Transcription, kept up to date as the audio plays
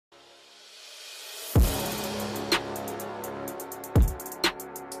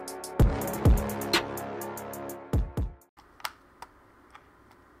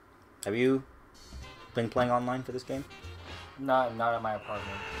Have you been playing online for this game? Not at my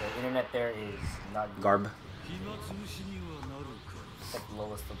apartment. The internet there is not good. Garb. It's like the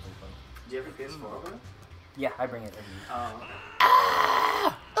lowest of the low. Do you have a PS4 over there? Yeah, I bring it every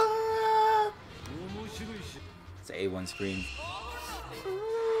It's an A1 screen.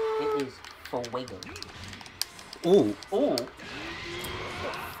 It is fuego. Ooh. Ooh.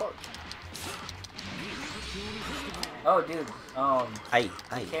 Oh, dude.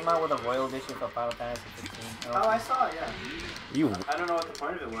 Came out with a Royal Edition for Final Fantasy 15. Oh, I saw it, yeah. You. I don't know what the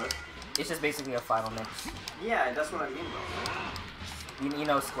point of it was. It's just basically a final mix. Yeah, that's what I mean, though. You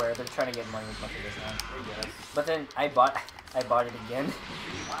know Square, they're trying to get money as much as they can. I guess. But then I bought it again.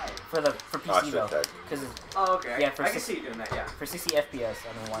 Why? For PC though. Because oh, okay. Yeah, I can see you doing that, yeah. For 60 FPS,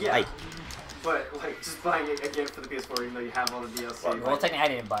 I mean, why yeah. not? But, like, just buying it again for the PS4 even though you have all the DLC. Well, technically I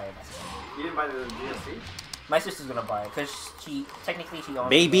didn't buy it myself. You didn't buy the DLC? My sister's gonna buy it, because she owns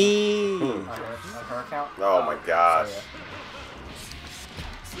Baby! it on her account. Oh my gosh. So,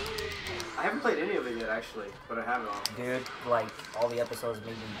 yeah. I haven't played any of it yet, actually, but I have it on. Dude, like, all the episodes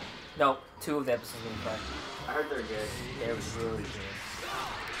made me... No, 2 of the episodes made me cry. I heard they're good. They're really good.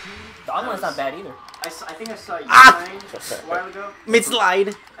 The other one's not bad either. I think I saw you playing a while ago.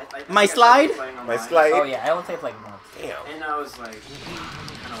 Mid-slide. My I slide? My slide? Oh yeah, I only played like once. Damn. And I was like,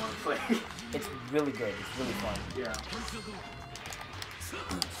 I don't want to play. It's really good. It's really fun. Yeah.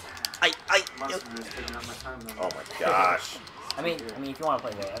 Monster Hunter's taking up my time though. Oh my gosh. I mean, if you want to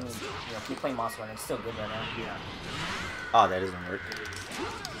play that, keep playing Monster Hunter. It's still good right now. Yeah. Oh, that doesn't work.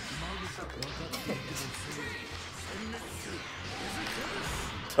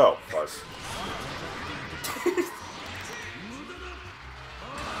 Oh, fuck.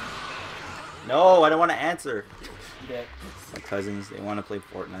 No, I don't want to answer. Yeah. My cousins, they want to play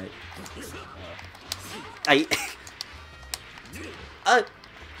Fortnite.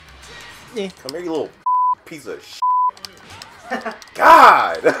 Yeah. Come here, you little piece of shit.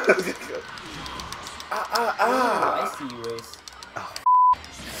 God! I see you, Race.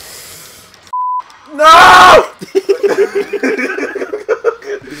 No!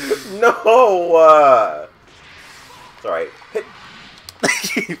 No! It's alright.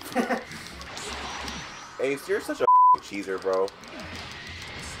 Ace, you're such a cheeser, bro.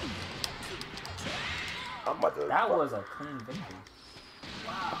 I'm about to... That was a clean victory.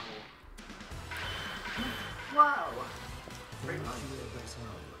 Wow. Wow.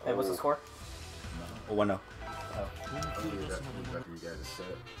 Hey, what's the score? 1-0.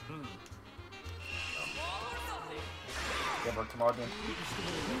 Yeah, but tomorrow then.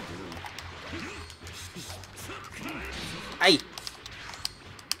 Hey.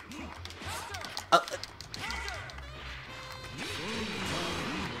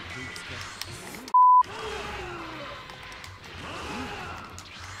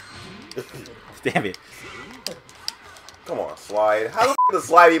 Damn it. Come on, slide. How the f does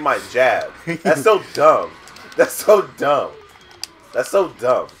slide be my jab? That's so dumb. That's so dumb. That's so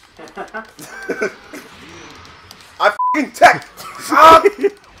dumb. I f***ing tech.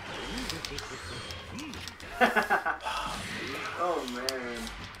 Oh man.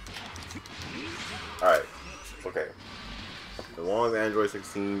 Alright. Okay. As long as Android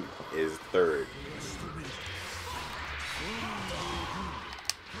 16 is third.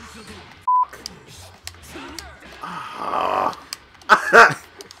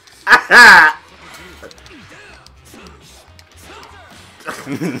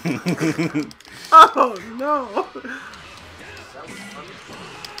 Oh no!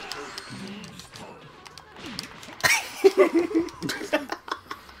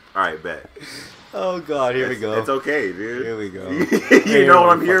 Alright, bet. Oh god, here we go. It's okay, dude. Here we go. You know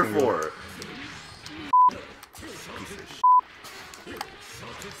what I'm here for.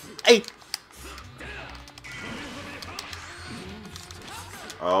 Hey!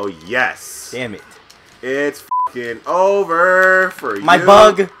 Oh, yes. Damn it. It's fucking over for you. My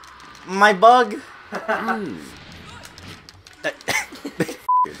bug! My bug! Fucking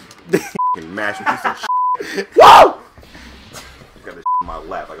mashed piece of shit. Whoa! I got this in my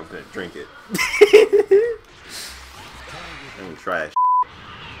lap like I'm gonna drink it. Let me try that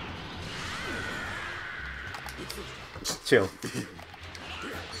Chill.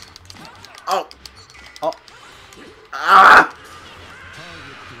 Oh! Oh. Ah!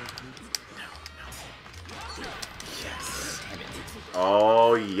 Yes.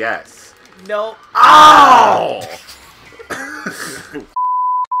 Oh, yes. No. Oh!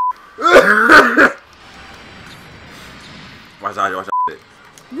 Watch out, watch out.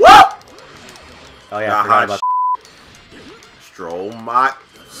 What? Oh yeah, I forgot about Stroll my...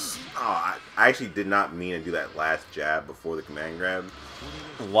 Oh, I actually did not mean to do that last jab before the command grab.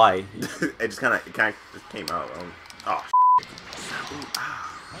 Why? It just kind of just came out. Oh.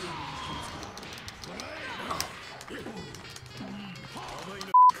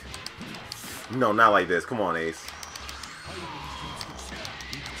 No, not like this. Come on, Ace.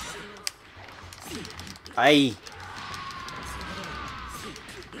 Aye.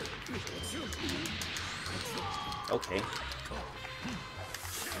 Okay.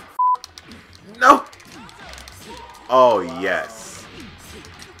 No. Oh yes.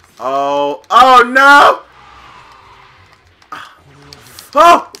 Oh. Oh no.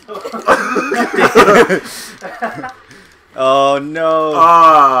 Oh. Oh no.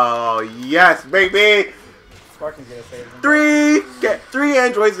 Oh yes, baby. Sparky's gonna save him. Get 3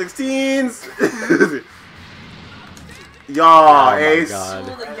 Android 16s. Yo, Oh Ace. my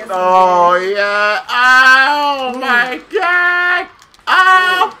god. Oh yeah. Oh my god.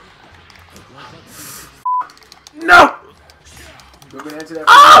 Oh. No. You want me to answer that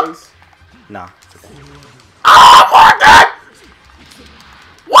Ah! for you, Ace? Nah. Oh my god.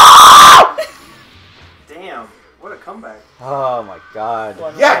 Wow. Damn, what a comeback. Oh my god.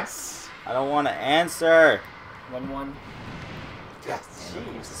 Yes. I don't want to answer. 1-1. Yes.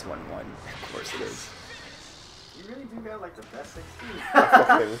 Jeez, this 1-1. Of course it is. You really do got like the best 16.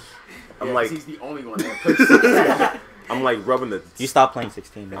 I'm Yeah, like 'cause he's the only one that plays 16. I'm like rubbing the. You stop playing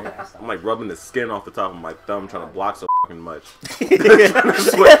 16, right? I'm like rubbing the skin off the top of my thumb, trying to block so fucking much. trying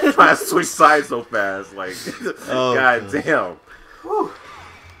to switch sides so fast, like, Oh, god God. damn. Whew.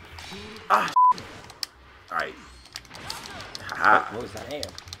 Ah. All right. Ha. What was that? Damn.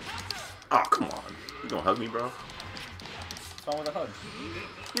 Oh come on, you gonna hug me, bro? What's wrong with the hug?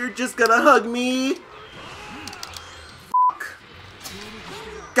 You're just gonna hug me. Fuck.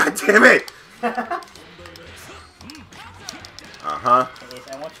 God damn it. Uh-huh. Hey, Ace,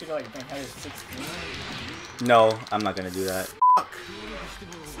 I want you to like bring her to 16. No, I'm not gonna do that. Fuck.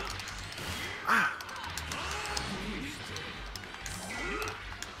 Ah.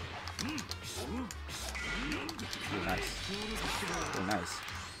 Ooh, nice. Ooh, nice.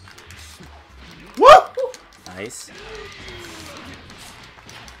 Woo! Nice.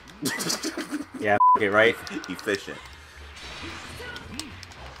 Yeah, okay, right? Efficient.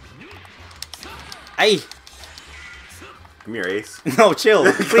 Aye! Come here, Ace. No,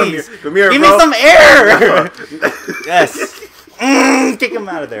 chill, please. Come here, Give bro. me some air! Yes. Kick him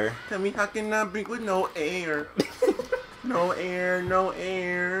out of there. Tell me how can I breathe with no air? No air, no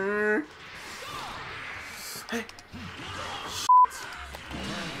air. Hey. Shit.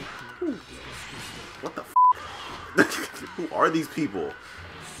 What the f? Who are these people?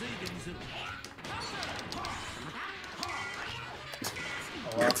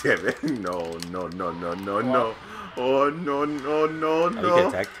 God damn it. No, no, no, no, no, no. Oh, no, no, no, Oh, you no. get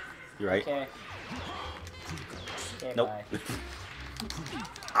attacked. You're right. Okay. Okay, Nope.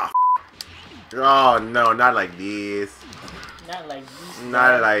 bye. Oh, no, not like this. Not like this.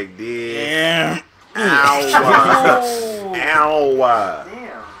 Not like this. Yeah. Ow. Ow.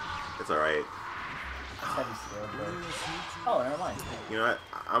 Damn. It's alright. Heavy steel, bro. Oh, never mind. You know what?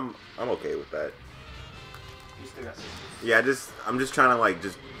 I'm okay with that. You still got 16. Yeah, I'm just trying to like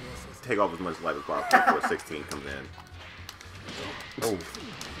just take off as much life as possible before 16 comes in. Oh.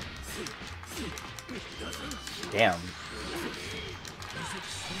 Damn.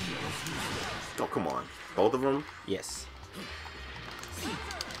 Oh, come on. Both of them? Yes.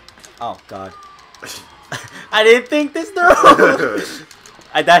 Oh, God. I didn't think this through.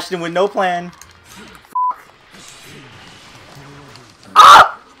 I dashed in with no plan.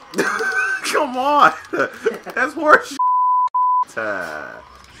 Ah! Come on! That's horse. Oh,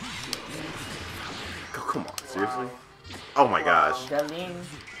 come on. Seriously? Oh my gosh. Galeen.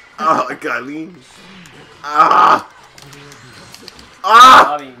 Oh, Galeen. Ah! Ah!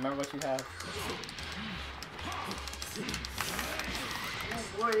 Bobby, remember what you have. Oh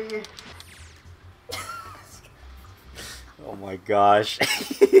boy. Oh my gosh.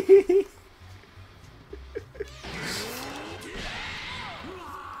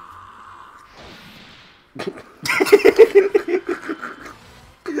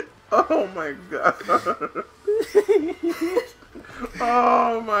 Oh my god.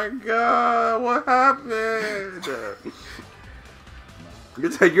 Oh my god. What happened?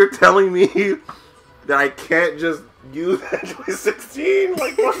 You're telling me that I can't just use Android 16?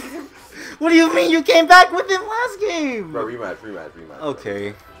 Like, what? What do you mean? You came back with him last game. Bro, rematch.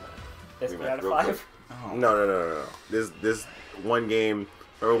 Okay. That's 3 out of real 5. Oh. No. This one game,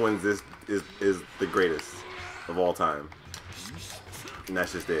 whoever wins this is the greatest of all time. And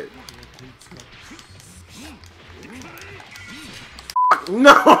that's just it.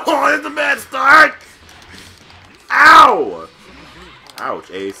 No! It's a bad start! Ow!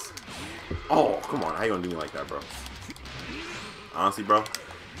 Ouch, Ace. Oh, come on. How you gonna do me like that, bro? Honestly, bro.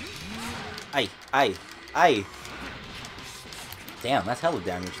 Aye. Damn, that's hella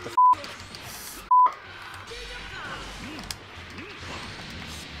damage. What the f.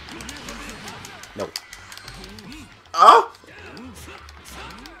 No. Oh!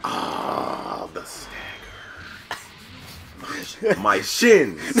 Oh, the stagger. My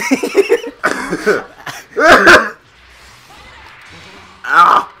shins.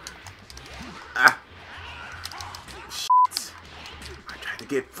 Ah! Ah! Shit. I tried to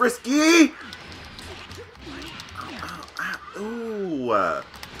get frisky. Ooh. Ow.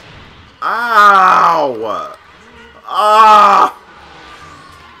 Ah!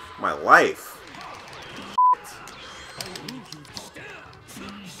 My life.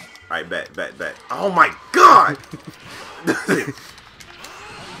 Alright, bet. Oh my god!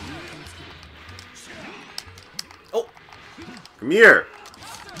 Oh! Come here!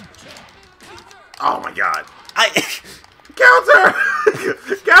 Oh my god! Counter!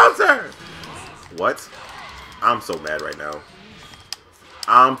 Counter! What? I'm so mad right now.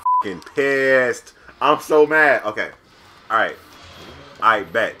 I'm fucking pissed. I'm so mad. Okay. Alright. I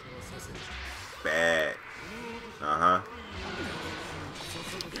bet. Bet. Uh-huh.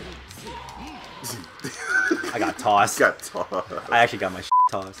 I got tossed. I actually got my shit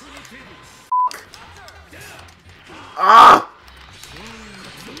tossed. Ah!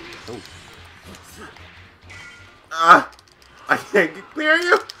 Oh. Ah! I can't clear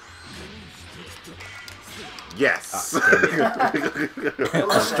you. Yes.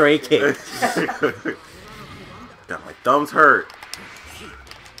 A stray kick. God, my thumbs hurt.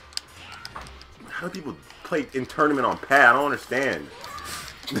 How do people play in tournament on pad? I don't understand.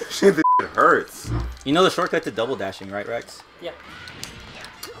 Shit, this shit hurts. You know the shortcut to double dashing, right, Rex? Yeah.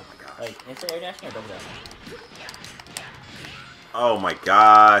 Oh my gosh. Like instant air dashing or double dashing? Oh my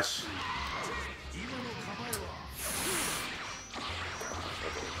gosh.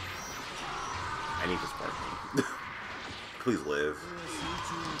 I need this part. Please live.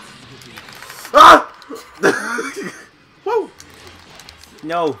 Ah! Woo!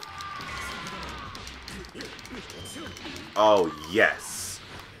 No. Oh, yes.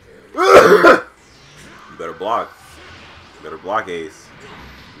 You better block. You better block, Ace.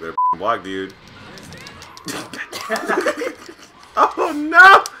 You better block, dude. Oh,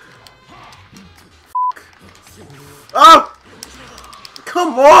 no! Oh!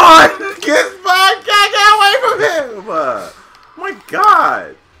 Come on! Get away from him! My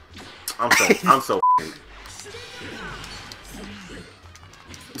God! I'm so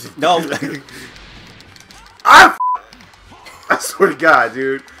No. I swear to God,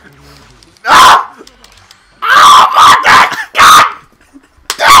 dude. Ah! Oh my God! God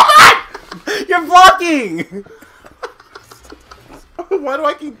damn it! You're blocking! Why do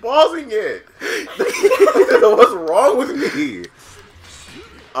I keep pausing it? What's wrong with me?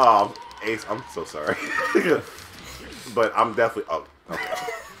 Ace, I'm so sorry. But I'm definitely... Oh, okay.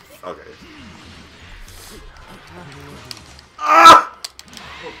 Okay. Ah!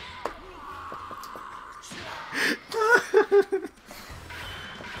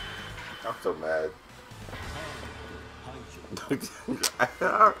 I'm so mad.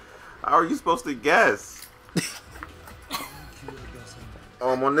 How are you supposed to guess?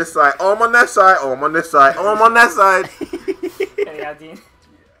 Oh, I'm on this side. Oh, I'm on that side. Oh, I'm on this side. Oh, I'm on that side.